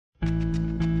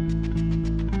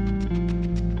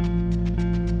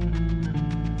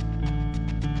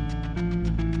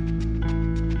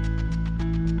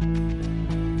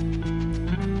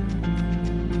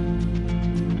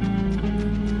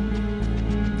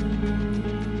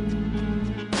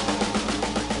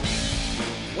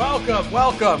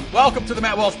Welcome to the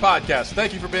Matt Walsh Podcast.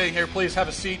 Thank you for being here. Please have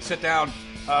a seat, sit down,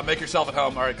 make yourself at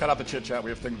home. All right, cut out the chit chat. We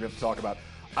have things we have to talk about.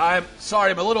 I'm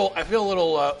sorry. I feel a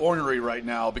little ornery right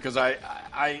now because I'm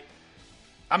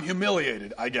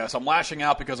humiliated. I guess I'm lashing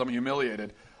out because I'm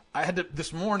humiliated.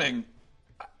 This morning,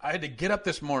 I had to get up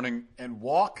this morning and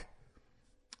walk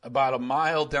about a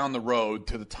mile down the road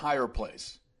to the tire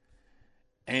place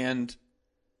and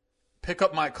pick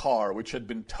up my car, which had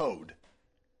been towed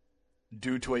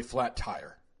due to a flat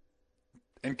tire.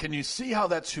 And can you see how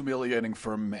that's humiliating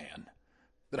for a man?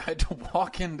 That I had to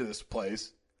walk into this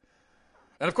place.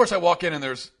 And of course I walk in and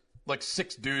there's like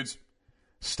 6 dudes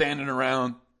standing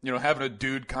around, having a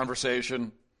dude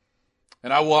conversation.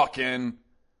 And I walk in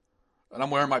and I'm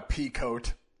wearing my pea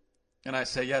coat. And I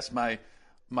say, yes, my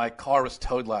car was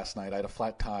towed last night. I had a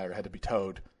flat tire. It had to be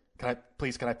towed. Can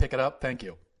I pick it up? Thank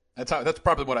you. That's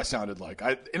probably what I sounded like.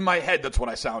 In my head, that's what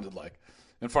I sounded like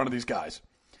in front of these guys.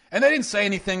 And they didn't say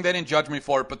anything. They didn't judge me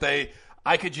for it, but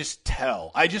I could just tell.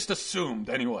 I just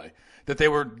assumed, anyway, that they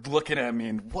were looking at me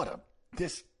and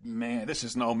this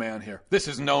is no man here. This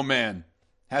is no man.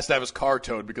 Has to have his car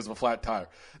towed because of a flat tire.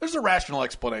 There's a rational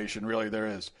explanation, really, there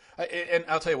is. And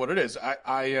I'll tell you what it is.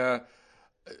 I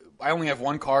only have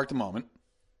one car at the moment.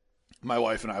 My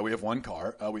wife and I, we have one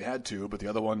car. We had 2, but the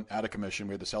other one out of commission.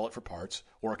 We had to sell it for parts.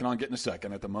 Working on getting a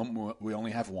second. At the moment, we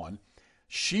only have one.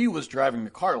 She was driving the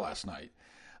car last night.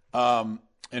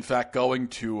 In fact, going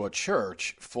to a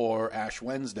church for Ash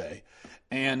Wednesday.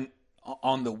 And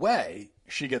on the way,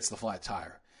 she gets the flat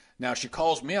tire. Now, she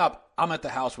calls me up. I'm at the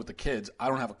house with the kids. I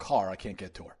don't have a car. I can't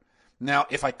get to her. Now,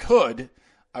 if I could,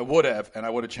 I would have, and I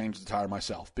would have changed the tire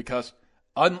myself. Because,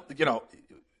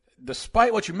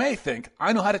 despite what you may think,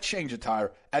 I know how to change a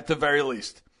tire at the very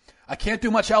least. I can't do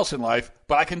much else in life,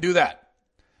 but I can do that.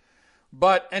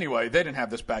 But anyway, they didn't have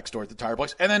this backstory at the tire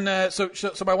place. And then, so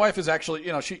my wife is actually,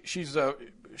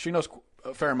 she knows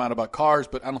a fair amount about cars,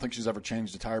 but I don't think she's ever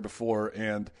changed a tire before.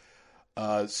 And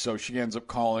so she ends up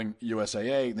calling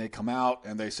USAA, and they come out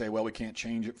and they say, well, we can't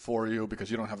change it for you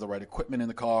because you don't have the right equipment in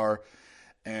the car.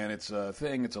 And it's a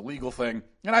thing, it's a legal thing.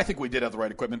 And I think we did have the right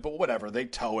equipment, but whatever, they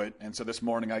tow it. And so this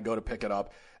morning I go to pick it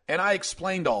up, and I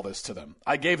explained all this to them.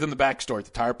 I gave them the backstory at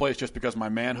the tire place just because my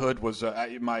manhood was,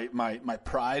 my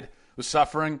pride was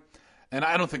suffering. And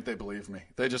I don't think they believed me.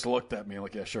 They just looked at me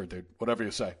like, yeah, sure, dude, whatever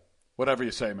you say. Whatever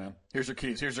you say, man. Here's your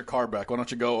keys. Here's your car back. Why don't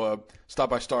you go stop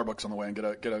by Starbucks on the way and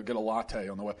get a latte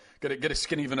on the way. Get a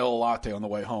skinny vanilla latte on the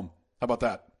way home. How about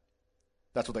that?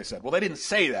 That's what they said. Well, they didn't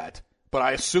say that, but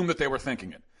I assumed that they were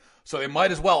thinking it. So they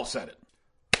might as well have said it.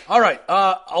 All right.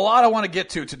 A lot I want to get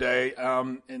to today,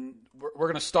 and we're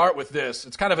going to start with this.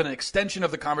 It's kind of an extension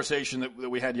of the conversation that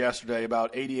we had yesterday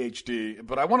about ADHD,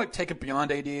 but I want to take it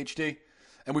beyond ADHD.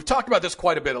 And we've talked about this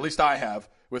quite a bit, at least I have,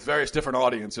 with various different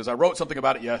audiences. I wrote something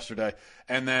about it yesterday.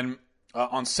 And then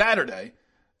on Saturday,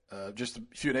 just a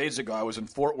few days ago, I was in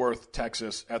Fort Worth,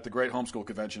 Texas, at the Great Homeschool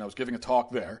Convention. I was giving a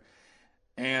talk there.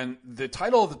 And the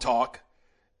title of the talk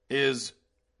is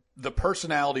The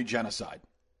Personality Genocide.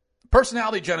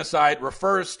 Personality genocide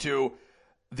refers to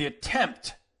the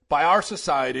attempt by our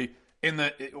society,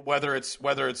 whether it's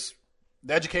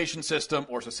the education system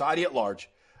or society at large,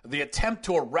 the attempt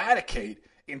to eradicate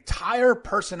entire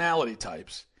personality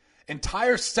types,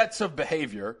 entire sets of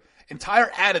behavior,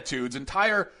 entire attitudes,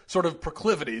 entire sort of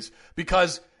proclivities,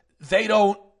 because they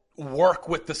don't work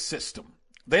with the system.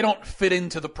 They don't fit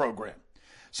into the program.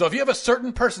 So if you have a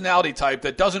certain personality type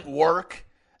that doesn't work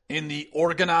in the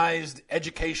organized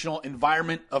educational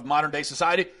environment of modern day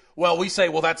society, well, we say,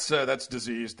 well, that's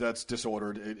diseased, that's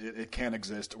disordered, it can't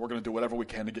exist. We're going to do whatever we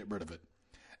can to get rid of it.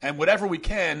 And whatever we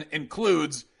can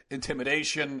includes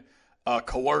intimidation,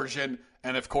 coercion,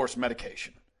 and of course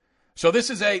medication. So this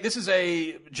is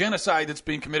a genocide that's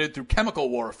being committed through chemical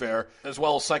warfare as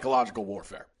well as psychological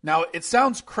warfare. Now, it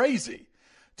sounds crazy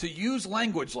to use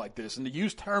language like this and to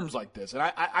use terms like this. And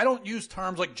I don't use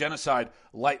terms like genocide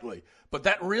lightly, but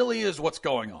that really is what's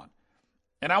going on.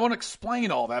 And I want to explain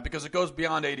all that because it goes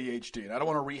beyond ADHD. And I don't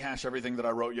want to rehash everything that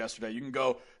I wrote yesterday. You can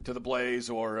go to The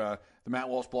Blaze or the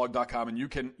MattWalshBlog.com, and you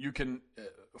can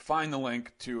find the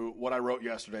link to what I wrote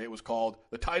yesterday. It was called,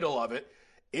 the title of it,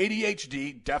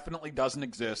 ADHD Definitely Doesn't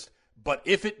Exist, but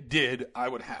if it did, I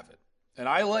would have it. And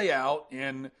I lay out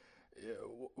in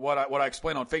what I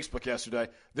explained on Facebook yesterday.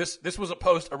 This was a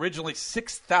post originally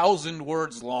 6,000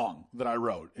 words long that I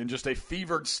wrote in just a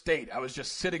fevered state. I was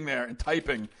just sitting there and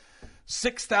typing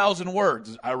 6,000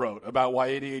 words I wrote about why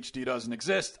ADHD doesn't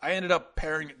exist. I ended up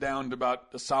paring it down to about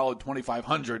a solid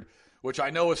 2,500, which I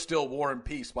know is still War and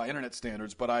Peace by internet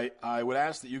standards, but I would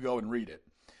ask that you go and read it.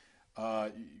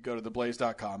 You go to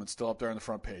theblaze.com. It's still up there on the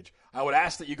front page. I would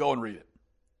ask that you go and read it.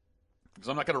 because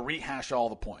I'm not going to rehash all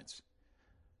the points.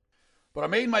 But I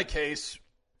made my case,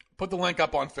 put the link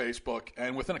up on Facebook,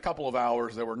 and within a couple of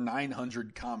hours, there were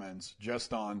 900 comments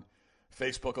just on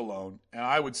Facebook alone. And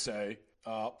I would say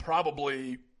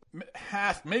probably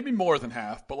half, maybe more than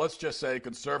half, but let's just say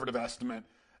conservative estimate,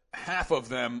 half of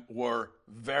them were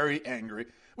very angry,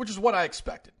 which is what I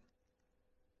expected.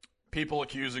 People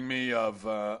accusing me of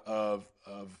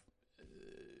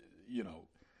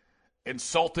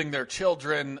insulting their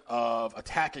children, of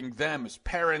attacking them as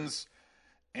parents.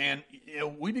 And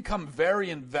we become very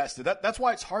invested. That's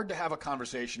why it's hard to have a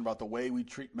conversation about the way we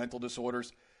treat mental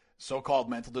disorders, so-called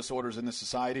mental disorders in this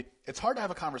society. It's hard to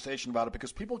have a conversation about it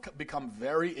because people become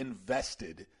very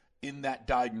invested in that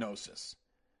diagnosis.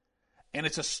 And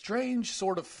it's a strange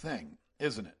sort of thing,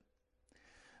 isn't it?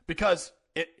 Because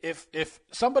if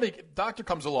doctor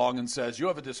comes along and says, you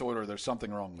have a disorder, there's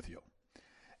something wrong with you.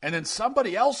 And then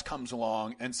somebody else comes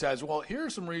along and says, well, here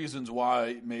are some reasons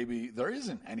why maybe there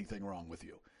isn't anything wrong with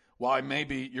you, why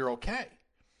maybe you're okay.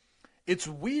 It's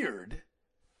weird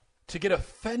to get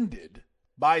offended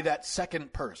by that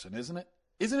second person, isn't it?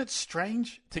 Isn't it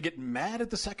strange to get mad at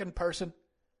the second person?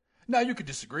 Now, you could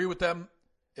disagree with them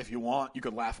if you want. You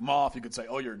could laugh them off. You could say,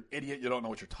 oh, you're an idiot. You don't know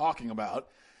what you're talking about.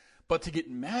 But to get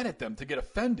mad at them, to get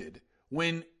offended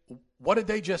when, what did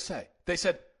they just say? They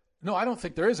said, no, I don't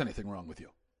think there is anything wrong with you.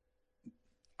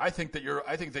 I think that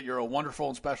you're a wonderful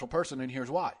and special person, and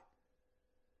here's why.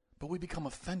 But we become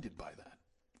offended by that.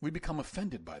 We become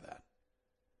offended by that.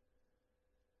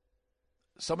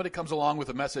 Somebody comes along with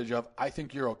a message of, I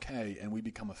think you're okay, and we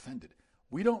become offended.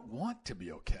 We don't want to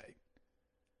be okay.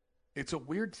 It's a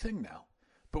weird thing now,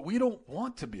 but we don't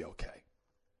want to be okay.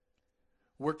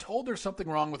 We're told there's something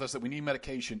wrong with us, that we need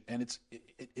medication, and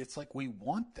it's like we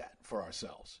want that for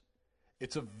ourselves.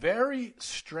 It's a very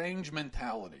strange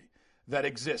mentality that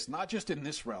exists, not just in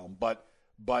this realm, but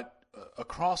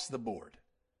across the board.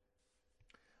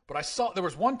 But I saw there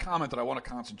was one comment that I want to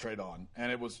concentrate on,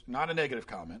 and it was not a negative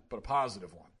comment, but a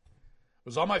positive one. It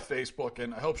was on my Facebook,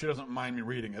 and I hope she doesn't mind me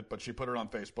reading it, but she put it on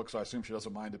Facebook, so I assume she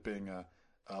doesn't mind it being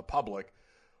public.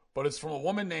 But it's from a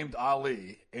woman named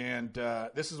Ali, and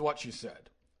this is what she said.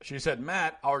 She said,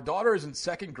 Matt, our daughter is in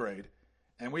second grade,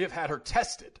 and we have had her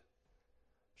tested.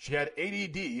 She had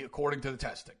ADD according to the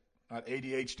testing. Not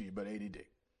ADHD, but ADD.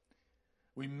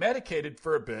 We medicated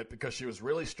for a bit because she was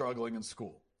really struggling in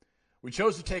school. We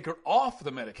chose to take her off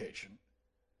the medication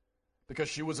because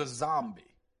she was a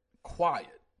zombie,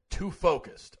 quiet, too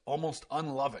focused, almost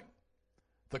unloving,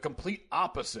 the complete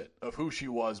opposite of who she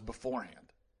was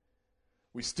beforehand.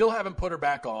 We still haven't put her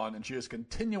back on, and she is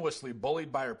continuously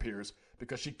bullied by her peers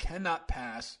because she cannot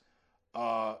pass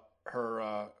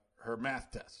her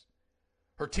math tests.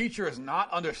 Her teacher is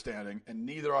not understanding, and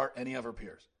neither are any of her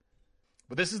peers.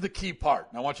 But this is the key part,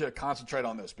 and I want you to concentrate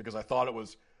on this because I thought it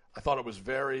was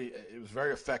very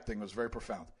affecting. It was very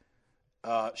profound.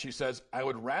 She says, I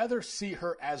would rather see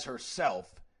her as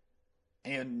herself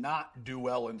and not do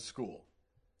well in school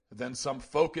than some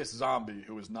focused zombie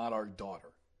who is not our daughter.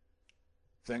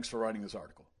 Thanks for writing this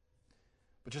article.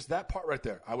 But just that part right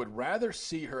there, I would rather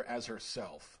see her as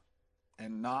herself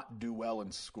and not do well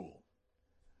in school.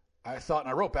 I thought, and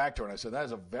I wrote back to her and I said, that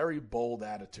is a very bold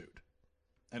attitude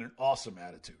and an awesome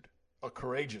attitude, a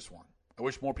courageous one. I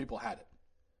wish more people had it.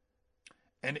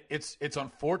 And it's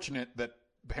unfortunate that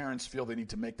parents feel they need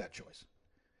to make that choice,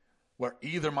 where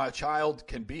either my child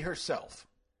can be herself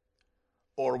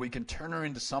or we can turn her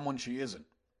into someone she isn't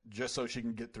just so she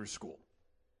can get through school.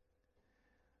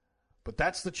 But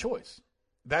that's the choice.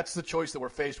 That's the choice that we're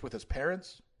faced with as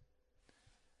parents.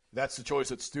 That's the choice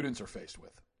that students are faced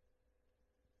with.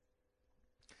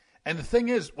 And the thing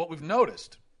is, what we've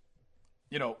noticed,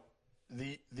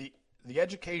 the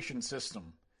education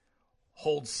system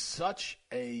holds such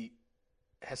a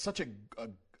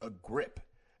grip.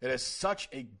 It has such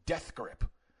a death grip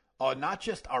on not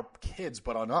just our kids,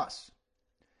 but on us,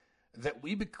 that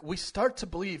we start to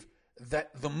believe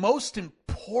that the most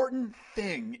important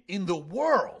thing in the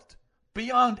world,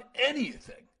 beyond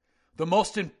anything, the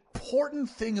most important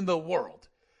thing in the world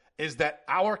is that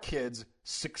our kids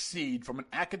succeed from an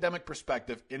academic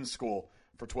perspective in school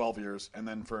for 12 years and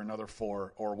then for another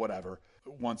 4 or whatever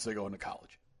once they go into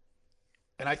college.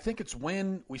 And I think it's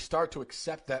when we start to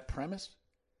accept that premise,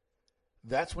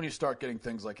 that's when you start getting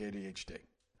things like ADHD.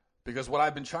 Because what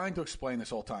I've been trying to explain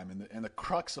this whole time, and the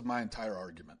crux of my entire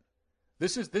argument,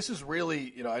 this is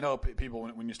really, I know people,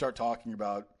 when you start talking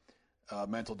about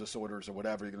mental disorders or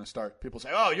whatever, you're going to start, people say,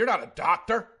 oh, you're not a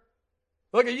doctor.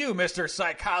 Look at you, Mr.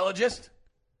 Psychologist.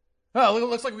 Oh, it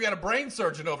looks like we got a brain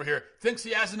surgeon over here. Thinks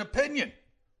he has an opinion.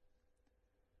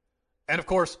 And of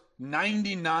course,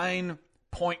 99%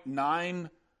 0.9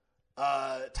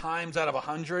 times out of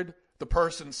 100, the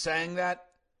person saying that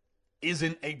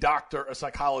isn't a doctor, a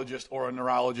psychologist, or a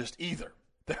neurologist either.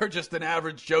 They're just an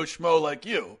average Joe Schmo like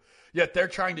you, yet they're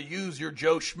trying to use your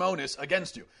Joe Schmo-ness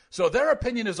against you. So their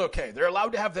opinion is okay. They're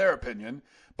allowed to have their opinion,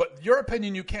 but your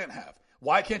opinion you can't have.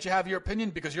 Why can't you have your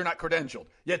opinion? Because you're not credentialed.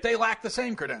 Yet they lack the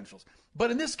same credentials. But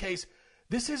in this case,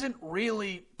 this isn't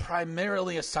really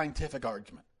primarily a scientific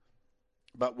argument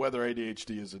about whether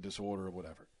ADHD is a disorder or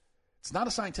whatever. It's not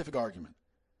a scientific argument.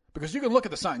 Because you can look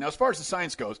at the science. Now, as far as the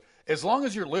science goes, as long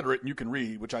as you're literate and you can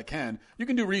read, which I can, you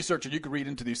can do research and you can read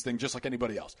into these things just like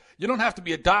anybody else. You don't have to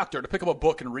be a doctor to pick up a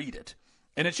book and read it.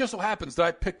 And it just so happens that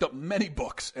I picked up many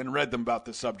books and read them about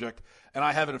this subject, and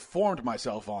I have informed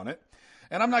myself on it.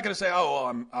 And I'm not going to say,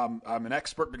 oh, well, I'm an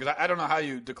expert, because I don't know how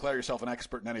you declare yourself an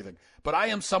expert in anything. But I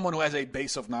am someone who has a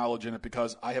base of knowledge in it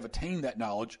because I have attained that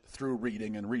knowledge through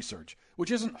reading and research,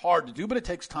 which isn't hard to do, but it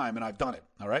takes time, and I've done it,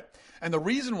 all right? And the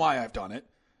reason why I've done it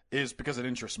is because it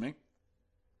interests me,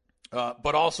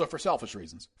 but also for selfish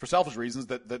reasons. For selfish reasons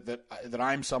that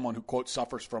I'm someone who, quote,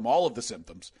 suffers from all of the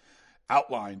symptoms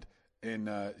outlined in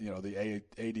the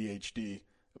ADHD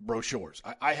brochures.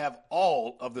 I have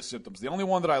all of the symptoms. The only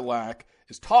one that I lack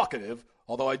is talkative,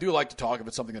 although I do like to talk if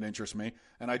it's something that interests me,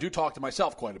 and I do talk to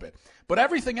myself quite a bit. But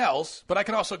everything else, but I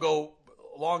can also go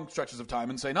long stretches of time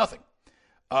and say nothing.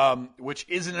 Which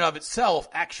is in and of itself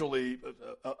actually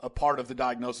a part of the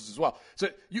diagnosis as well. So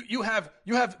you have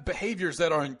behaviors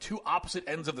that are in two opposite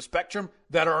ends of the spectrum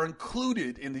that are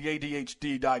included in the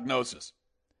ADHD diagnosis.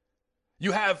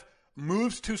 You have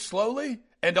moves too slowly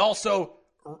and also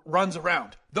runs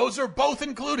around. Those are both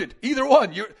included. Either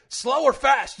one, you're slow or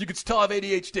fast, you could still have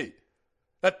ADHD.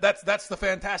 That's the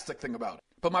fantastic thing about it.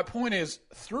 But my point is,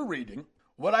 through reading,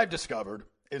 what I've discovered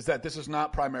is that this is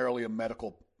not primarily a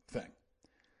medical thing.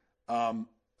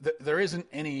 There isn't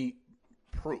any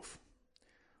proof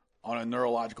on a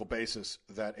neurological basis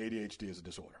that ADHD is a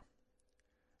disorder.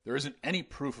 There isn't any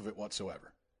proof of it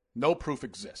whatsoever. No proof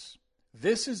exists.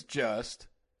 This is just,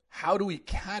 how do we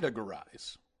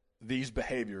categorize these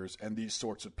behaviors and these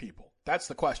sorts of people? That's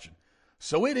the question.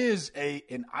 So it is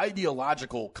an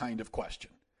ideological kind of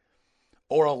question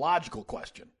or a logical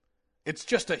question. It's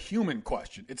just a human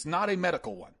question. It's not a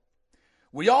medical one.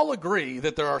 We all agree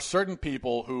that there are certain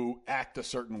people who act a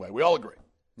certain way. We all agree,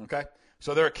 okay?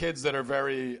 So there are kids that are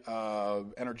very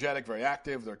energetic, very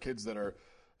active. There are kids that are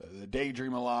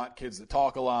daydream a lot, kids that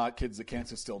talk a lot, kids that can't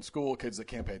sit still in school, kids that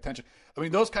can't pay attention. I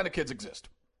mean, those kind of kids exist.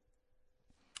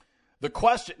 The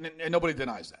question, and nobody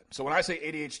denies that. So when I say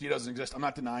ADHD doesn't exist, I'm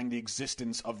not denying the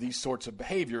existence of these sorts of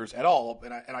behaviors at all,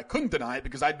 and I couldn't deny it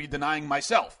because I'd be denying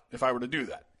myself if I were to do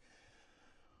that.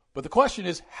 But the question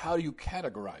is, how do you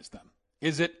categorize them?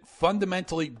 Is it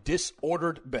fundamentally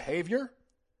disordered behavior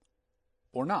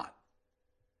or not?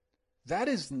 That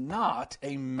is not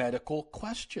a medical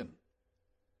question.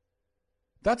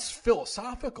 That's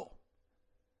philosophical.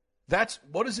 That's,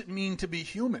 what does it mean to be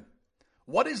human?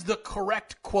 What is the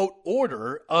correct, quote,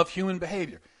 order of human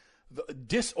behavior? The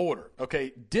disorder,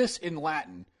 okay, dis in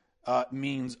Latin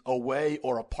means away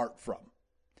or apart from.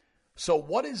 So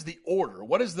what is the order?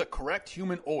 What is the correct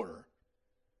human order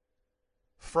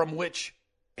from which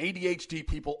ADHD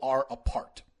people are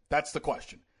apart? That's the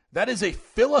question. That is a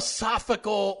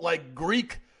philosophical, like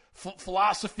Greek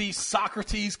philosophy,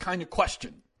 Socrates kind of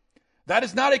question. That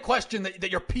is not a question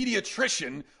that your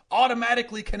pediatrician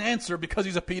automatically can answer because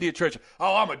he's a pediatrician.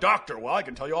 Oh, I'm a doctor. Well, I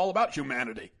can tell you all about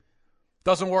humanity.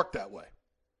 Doesn't work that way.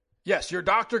 Yes, your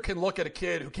doctor can look at a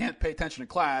kid who can't pay attention in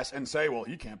class and say, well,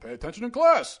 he can't pay attention in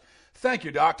class. Thank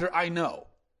you, doctor. I know.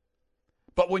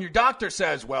 But when your doctor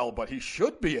says, well, but he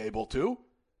should be able to,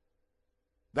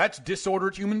 that's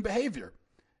disordered human behavior.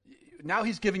 Now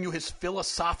he's giving you his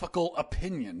philosophical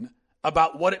opinion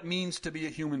about what it means to be a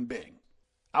human being.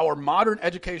 Our modern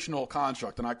educational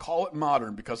construct, and I call it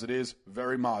modern because it is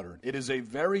very modern, it is a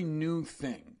very new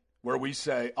thing where we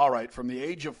say, all right, from the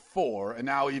age of 4, and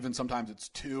now even sometimes it's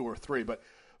 2 or 3, but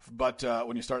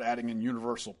when you start adding in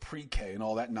universal pre-K and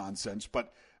all that nonsense,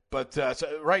 but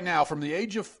so right now, from the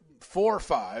age of 4 or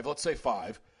 5, let's say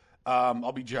 5,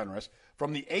 I'll be generous,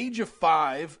 from the age of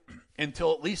 5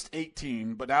 until at least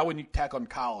 18, but now when you tack on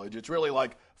college, it's really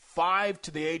like 5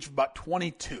 to the age of about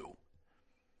 22.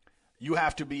 You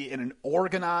have to be in an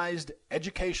organized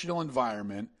educational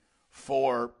environment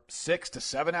for 6 to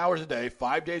 7 hours a day,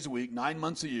 5 days a week, 9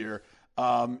 months a year,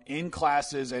 in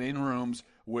classes and in rooms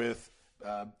with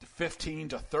 15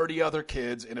 to 30 other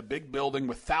kids in a big building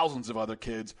with thousands of other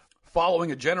kids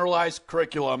following a generalized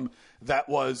curriculum that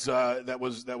was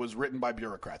written by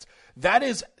bureaucrats.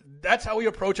 That's how we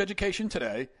approach education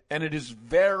today, and it is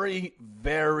very,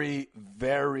 very,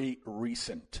 very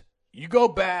recent. You go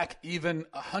back even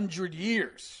 100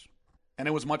 years, and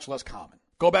it was much less common.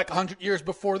 Go back 100 years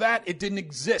before that, it didn't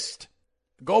exist.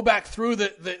 Go back through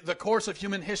the course of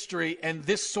human history, and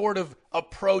this sort of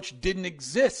approach didn't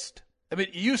exist. I mean,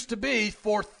 it used to be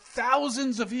for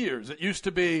thousands of years, it used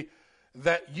to be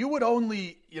that you would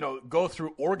only, go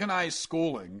through organized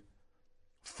schooling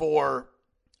for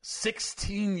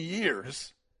 16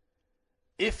 years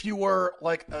if you were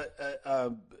like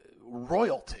a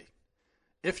royalty,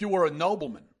 if you were a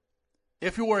nobleman,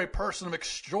 if you were a person of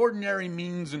extraordinary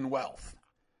means and wealth.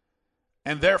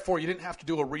 And therefore, you didn't have to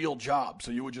do a real job.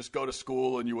 So you would just go to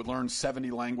school and you would learn 70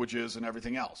 languages and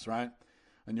everything else, right?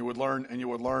 And you would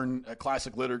learn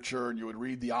classic literature, and you would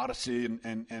read the Odyssey,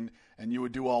 and you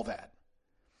would do all that.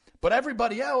 But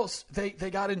everybody else, they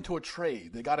got into a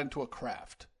trade. They got into a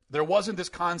craft. There wasn't this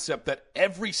concept that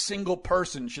every single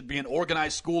person should be in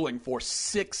organized schooling for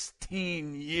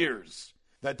 16 years.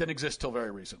 That didn't exist till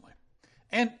very recently.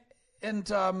 And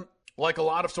like a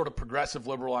lot of sort of progressive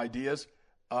liberal ideas,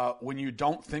 when you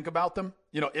don't think about them,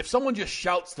 if someone just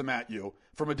shouts them at you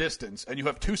from a distance and you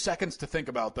have 2 seconds to think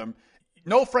about them,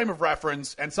 no frame of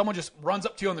reference, and someone just runs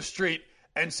up to you on the street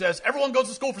and says, everyone goes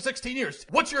to school for 16 years.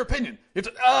 What's your opinion? It's,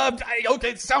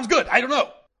 okay, sounds good. I don't know.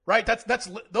 Right?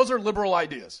 Those are liberal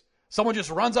ideas. Someone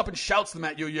just runs up and shouts them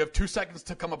at you. You have 2 seconds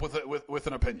to come up with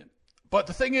an opinion. But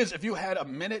the thing is, if you had a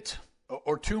minute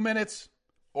or 2 minutes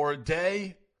or a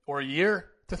day or a year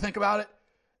to think about it,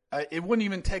 it wouldn't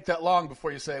even take that long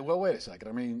before you say, well, wait a second.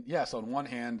 I mean, yes, on one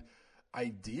hand,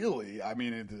 ideally,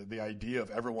 the idea of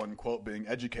everyone, quote, being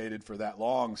educated for that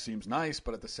long seems nice,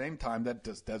 but at the same time,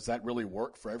 does that really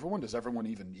work for everyone? Does everyone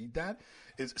even need that?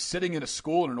 Is sitting in a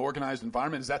school in an organized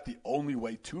environment, is that the only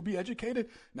way to be educated?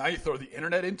 Now you throw the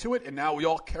internet into it, and now we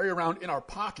all carry around in our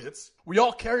pockets,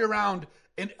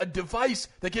 a device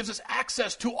that gives us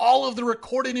access to all of the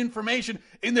recorded information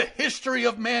in the history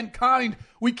of mankind.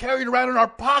 We carry it around in our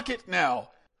pocket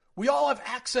now. We all have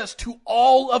access to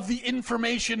all of the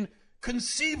information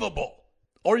conceivable.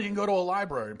 Or you can go to a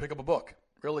library and pick up a book.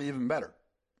 Really even better.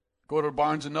 Go to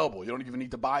Barnes & Noble. You don't even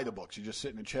need to buy the books. You just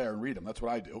sit in a chair and read them. That's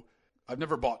what I do. I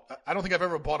don't think I've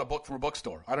ever bought a book from a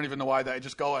bookstore. I don't even know why. I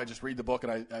just read the book,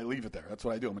 and I leave it there. That's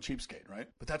what I do. I'm a cheapskate, right?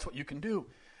 But that's what you can do.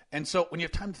 And so when you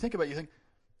have time to think about it, you think,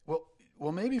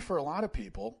 well, maybe for a lot of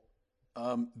people,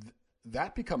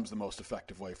 that becomes the most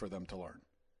effective way for them to learn.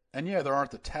 And yeah, there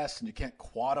aren't the tests, and you can't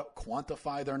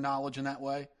quantify their knowledge in that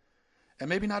way. And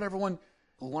maybe not everyone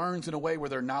learns in a way where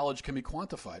their knowledge can be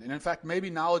quantified. And in fact, maybe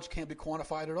knowledge can't be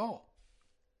quantified at all.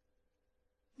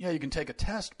 Yeah, you can take a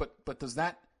test, but does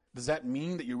that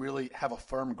mean that you really have a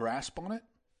firm grasp on it?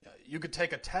 You could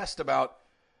take a test about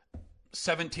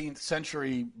 17th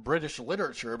century British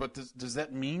literature, but does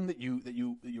that mean that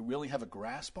you really have a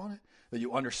grasp on it? That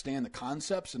you understand the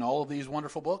concepts in all of these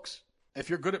wonderful books? If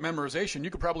you're good at memorization,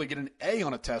 you could probably get an A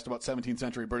on a test about 17th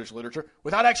century British literature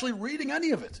without actually reading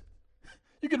any of it.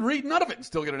 You could read none of it and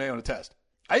still get an A on a test.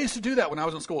 I used to do that when I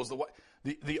was in school.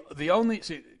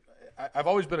 I've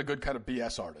always been a good kind of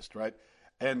BS artist, right?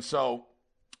 And so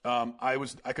I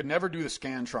could never do the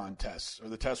Scantron tests, or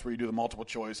the tests where you do the multiple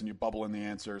choice and you bubble in the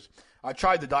answers. I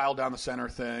tried to dial down the center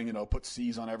thing, put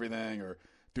C's on everything, or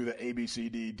do the A, B, C,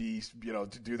 D, D,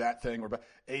 do that thing, or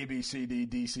A, B, C, D,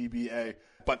 D, C, B, A.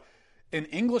 But in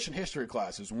English and history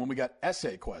classes, when we got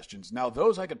essay questions, now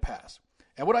those I could pass.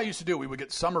 And what I used to do, we would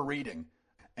get summer reading,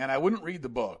 and I wouldn't read the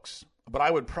books, but I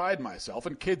would pride myself,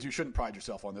 and kids, you shouldn't pride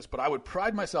yourself on this, but I would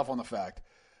pride myself on the fact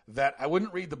that I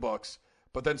wouldn't read the books,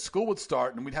 but then school would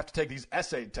start, and we'd have to take these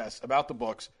essay tests about the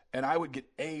books, and I would get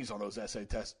A's on those essay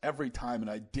tests every time, and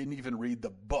I didn't even read the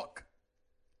book.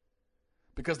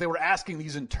 Because they were asking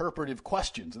these interpretive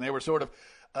questions, and they were sort of,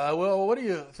 well, what do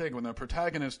you think when the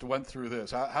protagonist went through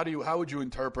this? How would you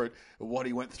interpret what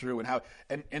he went through, and how?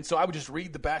 And so I would just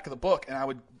read the back of the book, and I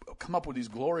would come up with these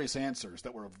glorious answers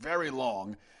that were very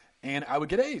long, and I would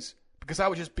get A's because I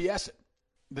would just BS it.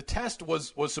 The test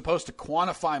was supposed to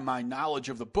quantify my knowledge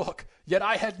of the book, yet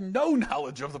I had no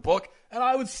knowledge of the book, and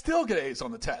I would still get A's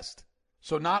on the test.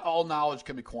 So not all knowledge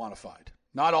can be quantified.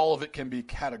 Not all of it can be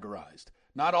categorized.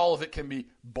 Not all of it can be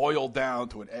boiled down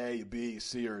to an A, B,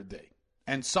 C, or a D.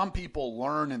 And some people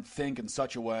learn and think in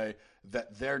such a way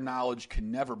that their knowledge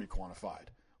can never be quantified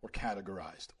or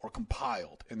categorized or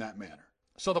compiled in that manner.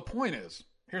 So the point is,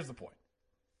 here's the point.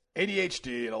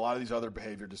 ADHD and a lot of these other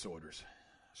behavior disorders,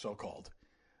 so-called,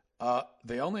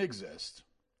 they only exist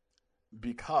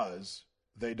because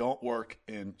they don't work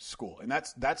in school. And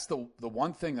that's the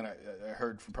one thing that I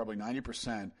heard from probably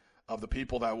 90% of the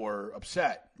people that were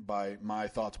upset by my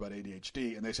thoughts about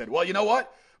ADHD. And they said, well, you know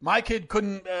what? My kid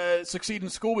couldn't succeed in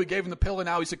school. We gave him the pill and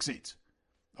now he succeeds.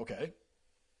 Okay.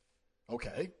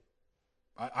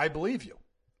 I believe you.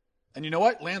 And you know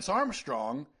what? Lance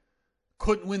Armstrong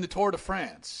couldn't win the Tour de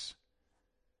France.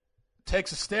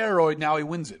 Takes a steroid, now he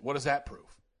wins it. What does that prove?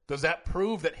 Does that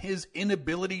prove that his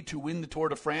inability to win the Tour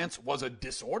de France was a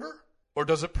disorder? Or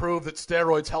does it prove that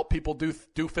steroids help people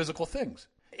do physical things?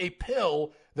 A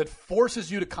pill that forces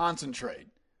you to concentrate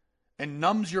and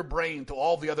numbs your brain to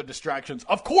all the other distractions,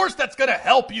 of course that's going to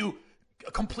help you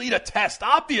complete a test,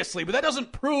 obviously, but that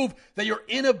doesn't prove that your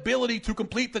inability to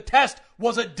complete the test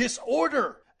was a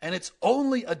disorder. And it's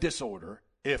only a disorder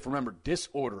if, remember,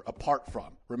 disorder apart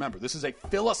from. Remember, this is a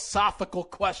philosophical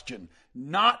question,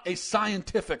 not a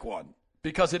scientific one,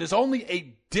 because it is only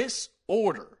a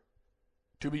disorder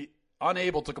to be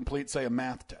unable to complete, say, a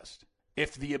math test.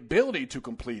 If the ability to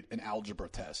complete an algebra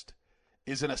test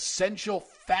is an essential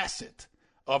facet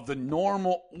of the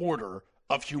normal order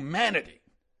of humanity,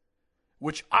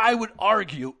 which I would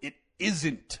argue it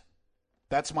isn't.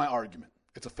 That's my argument.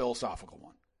 It's a philosophical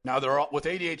one. Now, with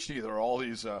ADHD, there are all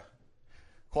these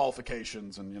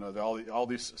qualifications and, all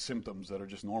these symptoms that are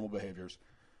just normal behaviors.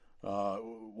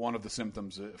 One of the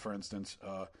symptoms, for instance,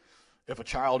 if a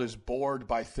child is bored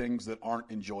by things that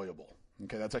aren't enjoyable.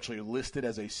 Okay, that's actually listed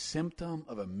as a symptom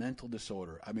of a mental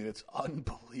disorder. I mean, it's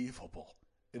unbelievable.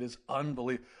 It is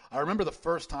unbelievable. I remember the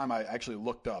first time I actually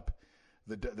looked up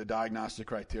the diagnostic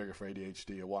criteria for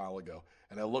ADHD a while ago,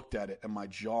 and I looked at it, and my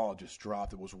jaw just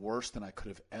dropped. It was worse than I could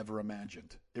have ever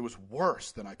imagined. It was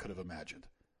worse than I could have imagined.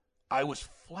 I was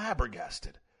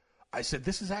flabbergasted. I said,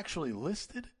 this is actually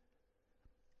listed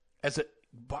as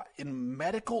in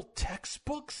medical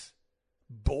textbooks?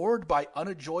 Bored by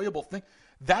unenjoyable things?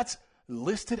 That's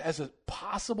listed as a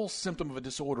possible symptom of a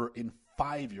disorder in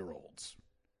 5-year-olds.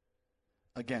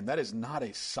 Again, that is not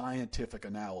a scientific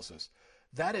analysis.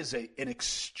 That is an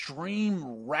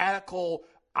extreme, radical,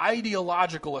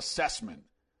 ideological assessment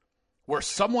where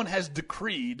someone has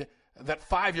decreed that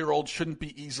 5-year-olds shouldn't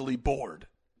be easily bored.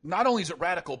 Not only is it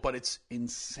radical, but it's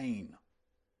insane.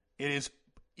 It is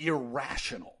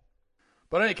irrational.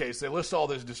 But in any case, they list all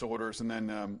these disorders, and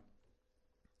then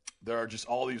there are just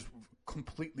all these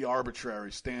completely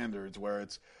arbitrary standards where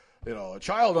it's, a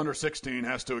child under 16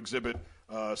 has to exhibit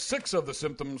 6 of the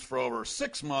symptoms for over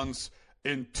 6 months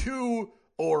in 2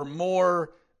 or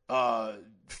more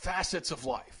facets of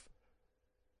life.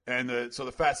 And so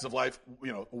the facets of life,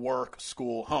 work,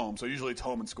 school, home. So usually it's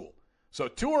home and school. So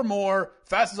 2 or more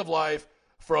facets of life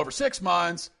for over 6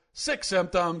 months, 6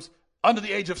 symptoms, under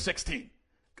the age of 16.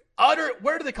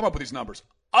 Where do they come up with these numbers?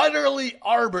 Utterly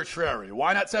arbitrary.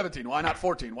 Why not 17? Why not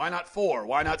 14? Why not 4?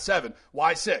 Why not 7?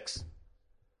 Why 6?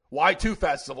 Why 2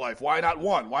 facets of life? Why not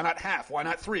 1? Why not half? Why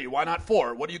not 3? Why not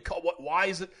 4? What do you call? Why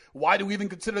is it? Why do we even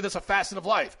consider this a facet of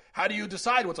life? How do you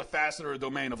decide what's a facet or a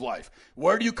domain of life?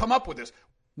 Where do you come up with this?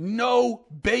 No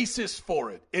basis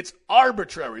for it. It's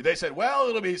arbitrary. They said, well,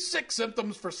 it'll be 6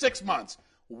 symptoms for 6 months.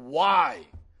 Why?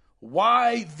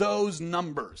 Why those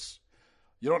numbers?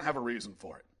 You don't have a reason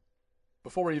for it.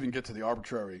 Before we even get to the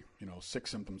arbitrary, 6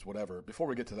 symptoms, whatever, before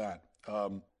we get to that,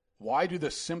 why do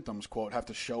the symptoms, quote, have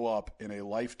to show up in a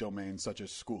life domain such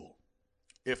as school?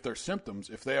 If they're symptoms,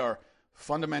 if they are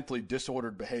fundamentally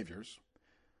disordered behaviors,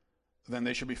 then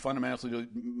they should be fundamentally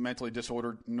mentally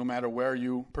disordered no matter where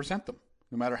you present them,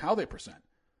 no matter how they present.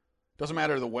 Doesn't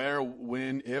matter the where,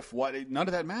 when, if, what, none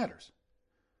of that matters.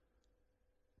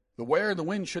 The where and the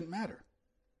when shouldn't matter.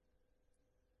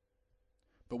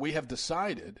 But we have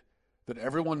decided that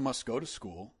everyone must go to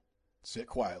school, sit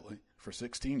quietly for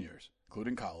 16 years,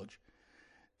 including college.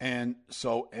 And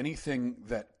so anything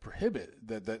that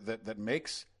that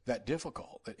makes that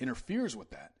difficult, that interferes with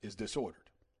that, is disordered.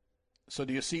 So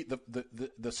do you see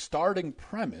the starting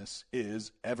premise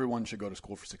is everyone should go to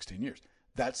school for 16 years.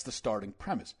 That's the starting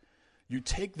premise. You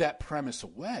take that premise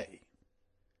away,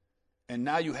 and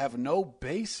now you have no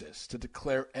basis to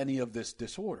declare any of this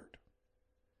disordered.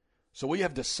 So we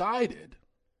have decided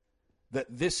that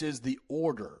this is the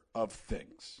order of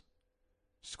things.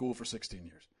 School for 16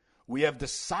 years. We have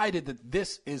decided that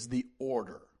this is the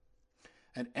order.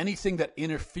 And anything that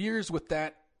interferes with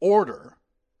that order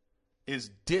is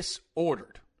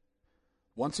disordered.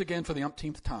 Once again, for the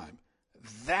umpteenth time,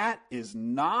 that is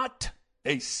not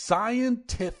a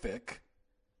scientific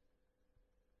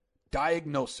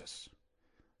diagnosis.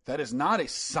 That is not a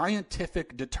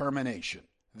scientific determination.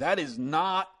 That is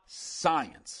not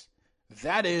science.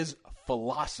 That is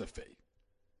philosophy.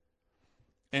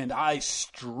 And I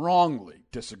strongly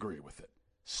disagree with it.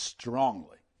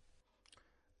 strongly.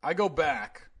 I go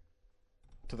back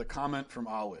to the comment from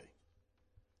Ali.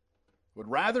 Would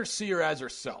rather see her as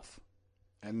herself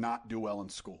and not do well in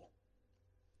school.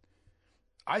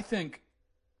 I think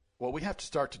what we have to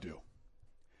start to do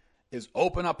is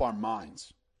open up our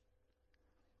minds.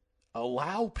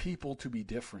 Allow people to be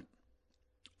different.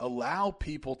 Allow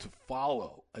people to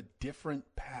follow a different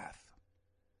path.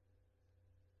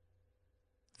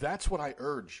 That's what I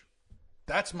urge.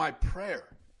 That's my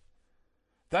prayer.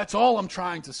 That's all I'm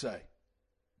trying to say.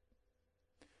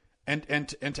 And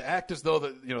to act as though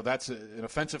that's an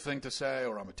offensive thing to say,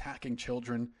 or I'm attacking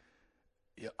children,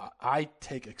 I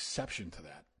take exception to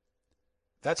that.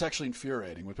 That's actually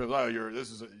infuriating. When people,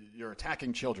 you're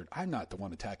attacking children. I'm not the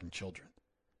one attacking children.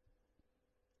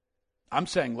 I'm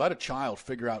saying let a child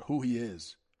figure out who he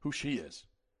is, who she is.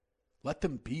 Let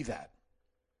them be that.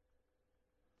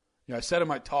 I said in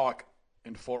my talk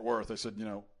in Fort Worth, I said,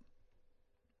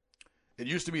 it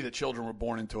used to be that children were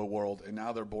born into a world, and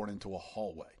now they're born into a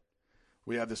hallway.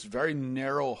 We have this very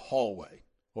narrow hallway,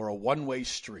 or a one-way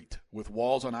street with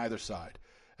walls on either side.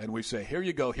 And we say, here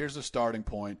you go, here's the starting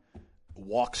point,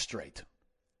 walk straight.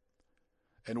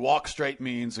 And walk straight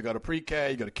means you go to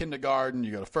pre-K, you go to kindergarten,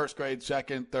 you go to first grade,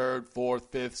 second, third,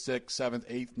 fourth, fifth, sixth, seventh,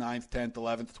 eighth, ninth, 10th,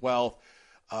 11th,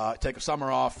 12th. Take a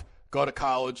summer off, go to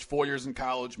college, 4 years in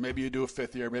college, maybe you do a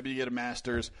fifth year, maybe you get a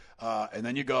master's, and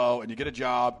then you go and you get a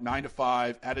job, 9 to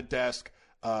 5, at a desk.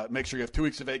 Make sure you have 2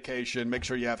 weeks of vacation. Make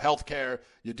sure you have health care.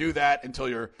 You do that until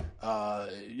you're,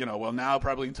 now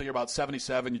probably until you're about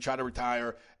 77. You try to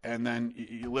retire, and then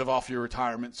you live off your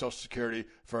retirement, Social Security,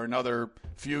 for another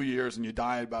few years, and you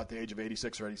die at about the age of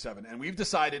 86 or 87. And we've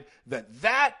decided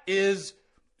that is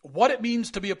what it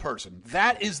means to be a person.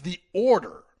 That is the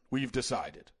order we've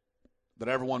decided that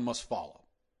everyone must follow.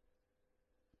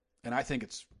 And I think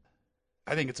it's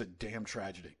a damn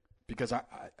tragedy. Because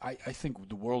I think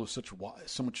the world is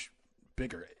so much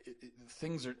bigger.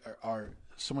 Things are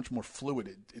so much more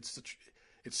fluid.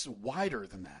 It's wider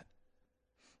than that.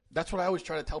 That's what I always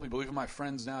try to tell people, even my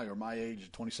friends now, who are my age,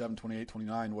 27, 28,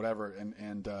 29, whatever,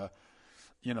 and I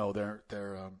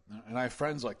have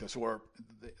friends like this who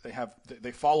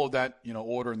they followed that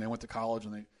order, and they went to college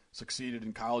and they succeeded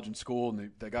in college and school,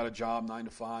 and they got a job 9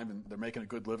 to 5, and they're making a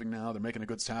good living now. They're making a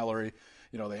good salary.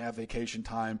 They have vacation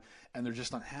time, and they're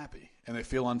just unhappy, and they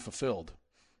feel unfulfilled.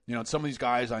 And some of these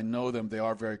guys, I know them, they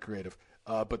are very creative,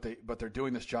 but they're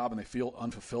doing this job, and they feel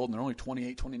unfulfilled, and they're only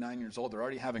 28, 29 years old. They're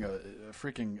already having a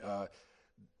freaking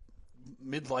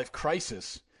midlife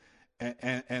crisis,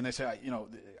 and they say,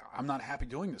 I'm not happy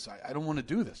doing this. I don't want to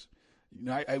do this.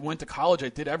 I went to college. I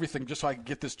did everything just so I could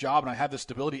get this job, and I have this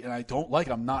stability, and I don't like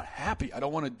it. I'm not happy. I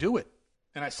don't want to do it.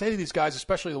 And I say to these guys,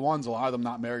 especially the ones, a lot of them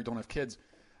not married, don't have kids,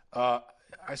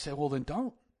 I say, well, then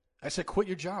don't. I say, quit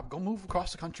your job. Go move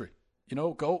across the country.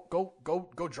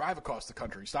 Go drive across the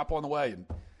country. Stop on the way, and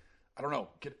I don't know,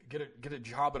 get a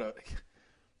job at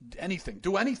anything.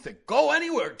 Do anything. Go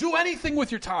anywhere. Do anything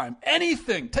with your time.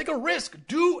 Anything. Take a risk.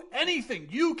 Do anything.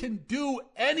 You can do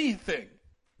anything.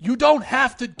 You don't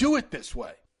have to do it this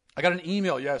way. I got an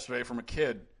email yesterday from a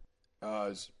kid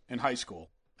in high school,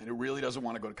 and he really doesn't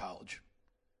want to go to college.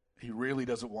 He really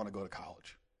doesn't want to go to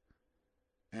college.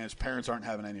 And his parents aren't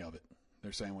having any of it.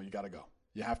 They're saying, well, you got to go.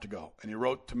 You have to go. And he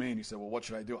wrote to me, and he said, well, what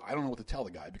should I do? I don't know what to tell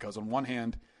the guy, because on one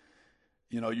hand,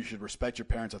 you should respect your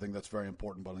parents. I think that's very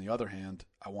important. But on the other hand,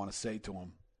 I want to say to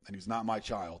him, and he's not my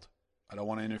child. I don't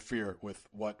want to interfere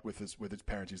with his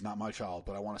parents. He's not my child.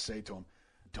 But I want to say to him,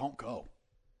 don't go.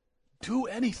 Do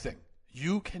anything.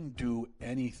 You can do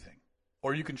anything.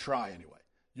 Or you can try anyway.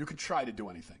 You can try to do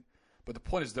anything. But the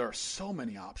point is, there are so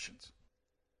many options.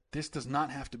 This does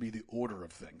not have to be the order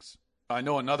of things. I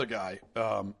know another guy,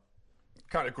 guy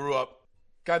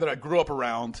that I grew up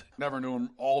around. Never knew him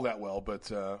all that well, but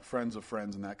friends of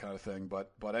friends and that kind of thing.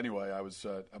 But anyway, I was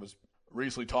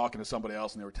recently talking to somebody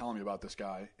else, and they were telling me about this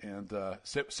guy, and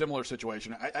similar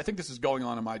situation. I think this is going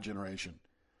on in my generation,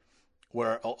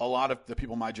 where a lot of the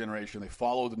people in my generation, they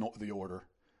followed the order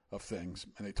of things,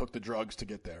 and they took the drugs to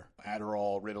get there,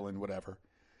 Adderall, Ritalin, whatever.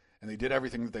 And they did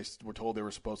everything that they were told they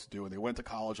were supposed to do. And they went to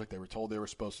college like they were told they were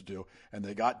supposed to do. And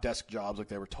they got desk jobs like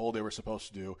they were told they were supposed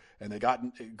to do. And they got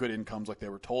good incomes like they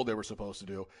were told they were supposed to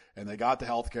do. And they got the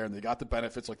health care and they got the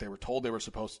benefits like they were told they were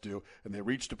supposed to do. And they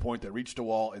reached a point, they reached a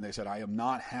wall, and they said, I am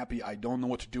not happy. I don't know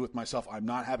what to do with myself. I'm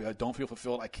not happy. I don't feel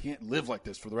fulfilled. I can't live like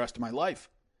this for the rest of my life.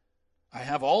 I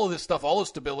have all of this stuff, all this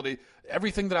stability,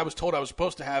 everything that I was told I was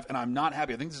supposed to have, and I'm not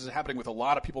happy. I think this is happening with a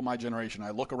lot of people in my generation.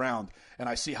 I look around and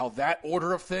I see how that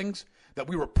order of things, that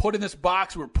we were put in this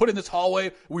box, we were put in this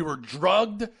hallway, we were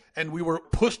drugged, and we were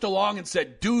pushed along and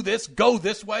said, do this, go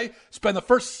this way, spend the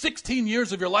first 16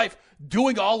 years of your life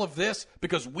doing all of this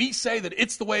because we say that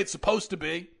it's the way it's supposed to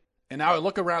be. And now I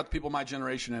look around at people of my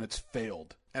generation and it's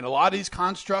failed. And a lot of these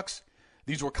constructs,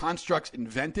 these were constructs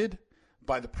invented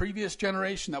by the previous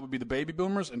generation. That would be the baby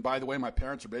boomers. And by the way, my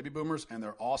parents are baby boomers, and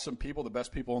they're awesome people, the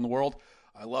best people in the world.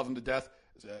 I love them to death.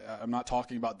 I'm not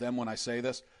talking about them when I say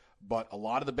this, but a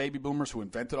lot of the baby boomers who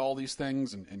invented all these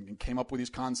things and came up with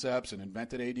these concepts and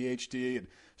invented ADHD and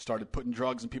started putting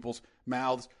drugs in people's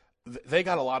mouths, they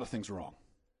got a lot of things wrong.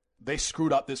 They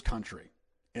screwed up this country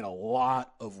in a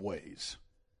lot of ways.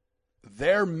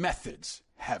 Their methods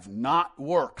have not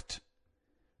worked.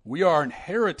 We are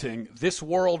inheriting this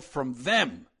world from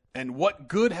them. And what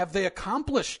good have they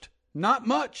accomplished? Not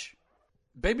much.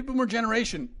 Baby boomer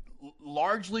generation,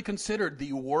 largely considered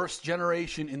the worst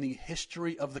generation in the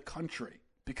history of the country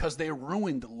because they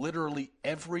ruined literally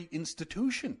every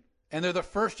institution. And they're the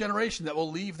first generation that will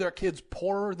leave their kids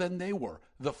poorer than they were.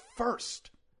 The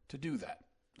first to do that.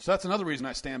 So that's another reason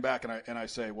I stand back and I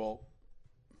say, well,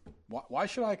 why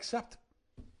should I accept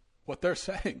what they're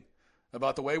saying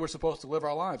about the way we're supposed to live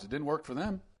our lives? It didn't work for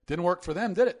them. Didn't work for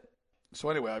them, did it? So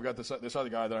anyway, I've got this other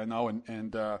guy that I know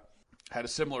and had a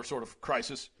similar sort of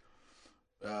crisis,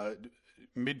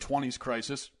 mid-20s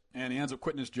crisis, and he ends up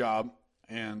quitting his job,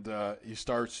 and he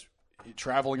starts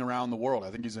traveling around the world.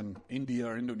 I think he's in India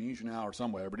or Indonesia now or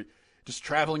somewhere, but just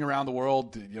traveling around the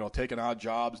world, taking odd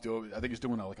jobs. I think he's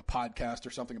doing like a podcast or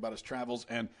something about his travels,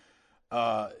 and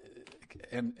I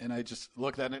just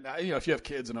looked at it. If you have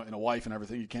kids and a wife and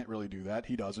everything, you can't really do that.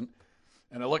 He doesn't.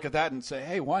 And I look at that and say,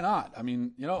 hey, why not? I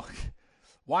mean,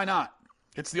 why not?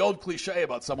 It's the old cliche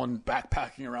about someone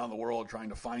backpacking around the world trying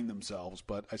to find themselves.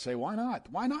 But I say, why not?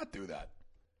 Why not do that?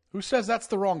 Who says that's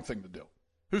the wrong thing to do?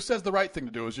 Who says the right thing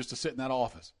to do is just to sit in that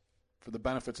office for the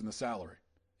benefits and the salary?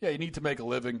 Yeah, you need to make a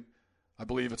living. I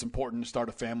believe it's important to start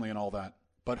a family and all that.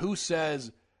 But who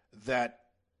says that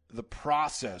the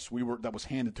process that was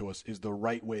handed to us is the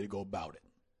right way to go about it?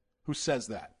 Who says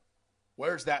that?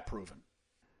 Where's that proven?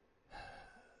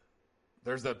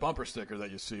 There's that bumper sticker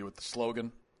that you see with the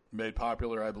slogan made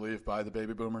popular, I believe, by the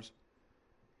baby boomers.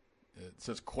 It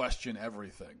says, question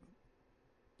everything.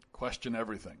 Question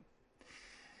everything.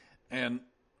 And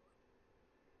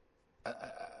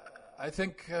I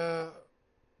think I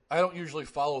don't usually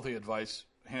follow the advice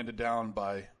handed down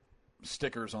by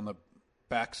stickers on the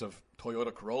backs of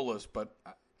Toyota Corollas, but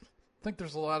I think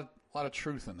there's a lot of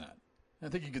truth in that. I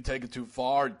think you could take it too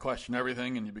far and question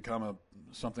everything, and you become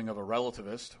something of a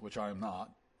relativist, which I am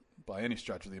not by any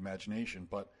stretch of the imagination.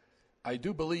 But I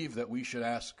do believe that we should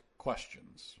ask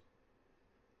questions.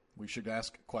 We should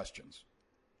ask questions,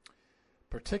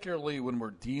 particularly when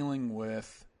we're dealing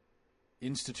with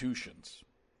institutions.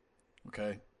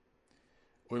 Okay,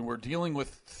 when we're dealing with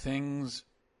things,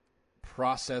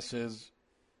 processes,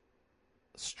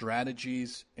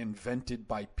 strategies invented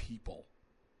by people.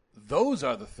 Those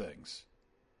are the things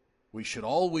we should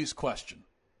always question.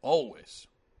 Always.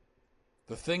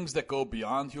 The things that go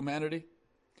beyond humanity,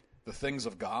 the things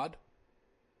of God.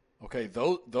 Okay,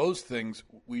 those things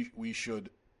we should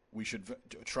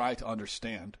try to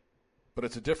understand, but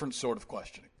it's a different sort of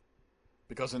questioning.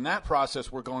 Because in that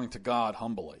process, we're going to God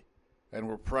humbly, and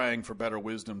we're praying for better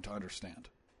wisdom to understand.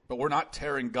 But we're not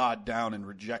tearing God down and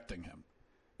rejecting him,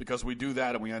 because we do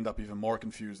that and we end up even more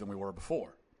confused than we were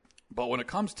before. But when it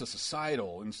comes to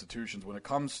societal institutions, when it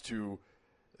comes to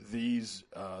these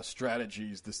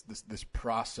strategies, this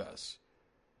process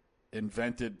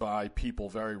invented by people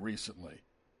very recently,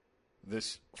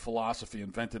 this philosophy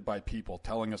invented by people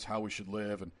telling us how we should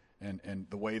live and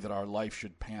the way that our life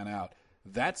should pan out,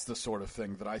 that's the sort of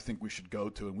thing that I think we should go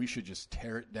to, and we should just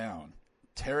tear it down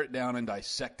and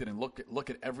dissect it and look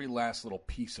at every last little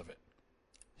piece of it.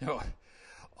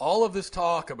 All of this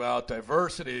talk about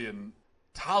diversity and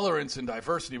tolerance and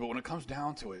diversity, but when it comes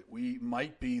down to it, we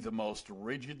might be the most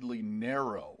rigidly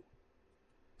narrow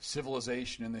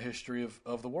civilization in the history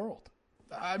of the world.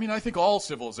 I mean, I think all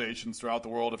civilizations throughout the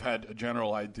world have had a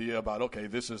general idea about, okay,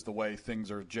 this is the way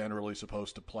things are generally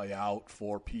supposed to play out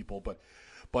for people.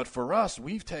 But for us,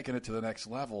 we've taken it to the next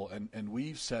level, and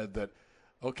we've said that,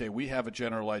 okay, we have a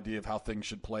general idea of how things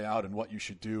should play out and what you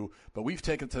should do, but we've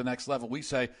taken it to the next level. We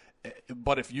say,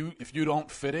 but if you don't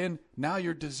fit in, now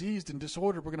you're diseased and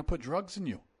disordered. We're going to put drugs in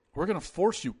you. We're going to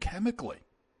force you chemically.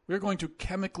 We're going to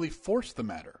chemically force the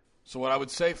matter. So what I would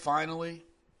say finally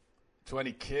to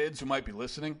any kids who might be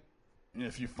listening,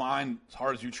 if you find, as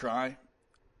hard as you try,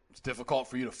 it's difficult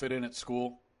for you to fit in at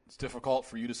school, it's difficult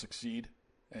for you to succeed,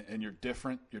 and you're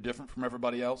different from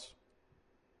everybody else,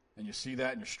 and you see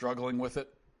that and you're struggling with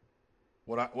it,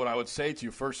 what I would say to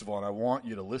you, first of all, and I want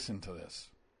you to listen to this.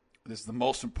 This is the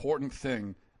most important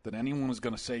thing that anyone is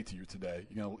going to say to you today.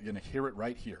 You're going to hear it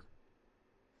right here.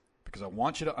 Because I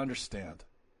want you to understand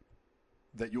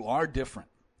that you are different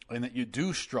and that you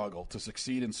do struggle to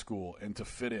succeed in school and to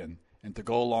fit in and to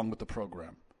go along with the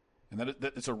program. And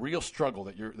that it's a real struggle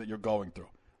that you're going through.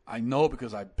 I know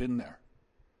because I've been there.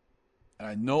 And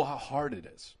I know how hard it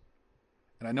is.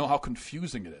 And I know how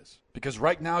confusing it is. Because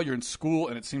right now you're in school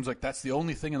and it seems like that's the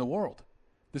only thing in the world.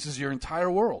 This is your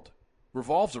entire world.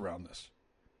 Revolves around this.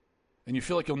 And you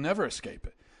feel like you'll never escape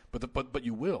it. But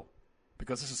you will.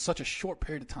 Because this is such a short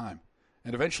period of time.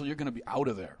 And eventually you're going to be out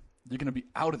of there. You're going to be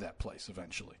out of that place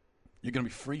eventually. You're going to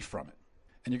be free from it.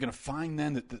 And you're going to find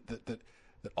then that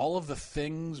all of the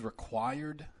things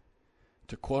required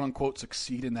to quote-unquote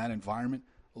succeed in that environment,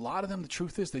 a lot of them, the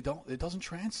truth is, it doesn't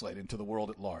translate into the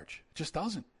world at large. It just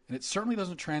doesn't. And it certainly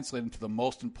doesn't translate into the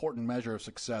most important measure of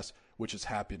success, which is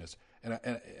happiness. And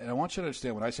I want you to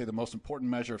understand, when I say the most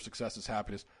important measure of success is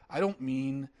happiness, I don't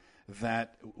mean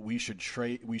that we should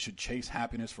chase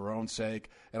happiness for our own sake.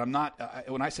 And I'm not,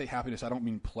 when I say happiness, I don't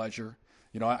mean pleasure.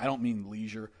 I don't mean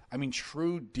leisure. I mean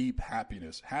true, deep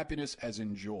happiness. Happiness as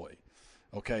in joy.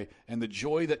 Okay? And the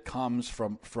joy that comes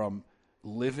from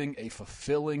living a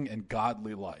fulfilling and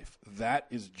godly life. That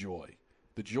is joy.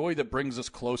 The joy that brings us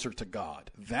closer to God.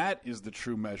 That is the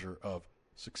true measure of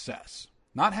success.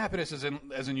 Not happiness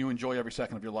as in you enjoy every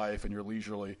second of your life and you're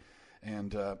leisurely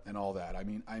and all that.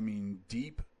 I mean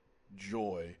deep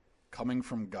joy coming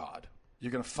from God.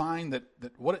 You're going to find that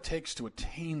what it takes to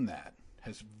attain that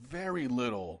has very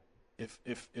little,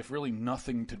 if really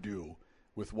nothing to do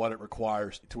with what it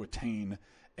requires to attain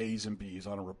A's and B's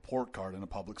on a report card in a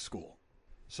public school.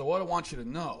 So what I want you to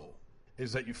know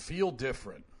is that you feel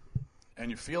different and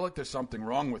you feel like there's something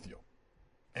wrong with you.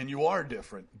 And you are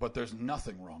different, but there's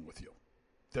nothing wrong with you.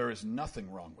 There is nothing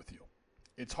wrong with you.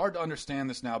 It's hard to understand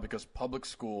this now because public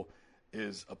school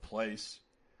is a place,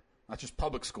 not just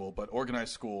public school, but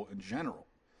organized school in general,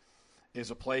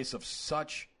 is a place of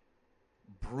such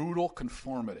brutal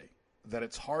conformity that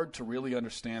it's hard to really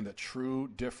understand that true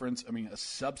difference, a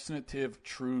substantive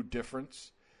true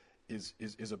difference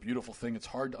is a beautiful thing. It's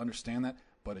hard to understand that,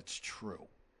 but it's true.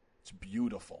 It's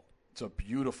beautiful. It's a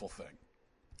beautiful thing.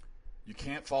 You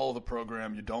can't follow the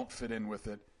program. You don't fit in with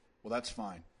it. Well, that's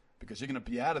fine because you're going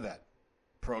to be out of that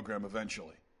program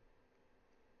eventually.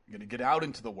 You're going to get out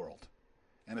into the world.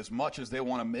 And as much as they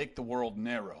want to make the world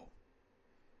narrow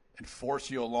and force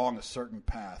you along a certain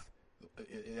path,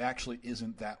 it actually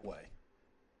isn't that way.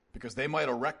 Because they might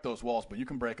erect those walls, but you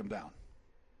can break them down.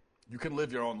 You can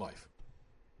live your own life.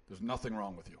 There's nothing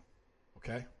wrong with you.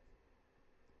 Okay?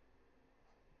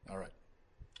 All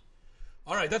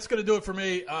right, that's going to do it for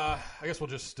me. I guess we'll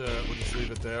just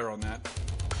leave it there on that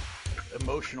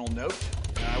emotional note.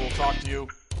 And I will talk to you.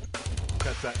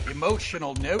 That's that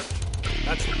emotional note.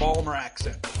 That's the Balmer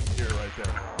accent here right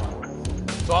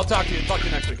there. So I'll talk to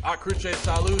you next week. A cruce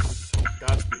salus.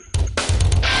 Godspeed.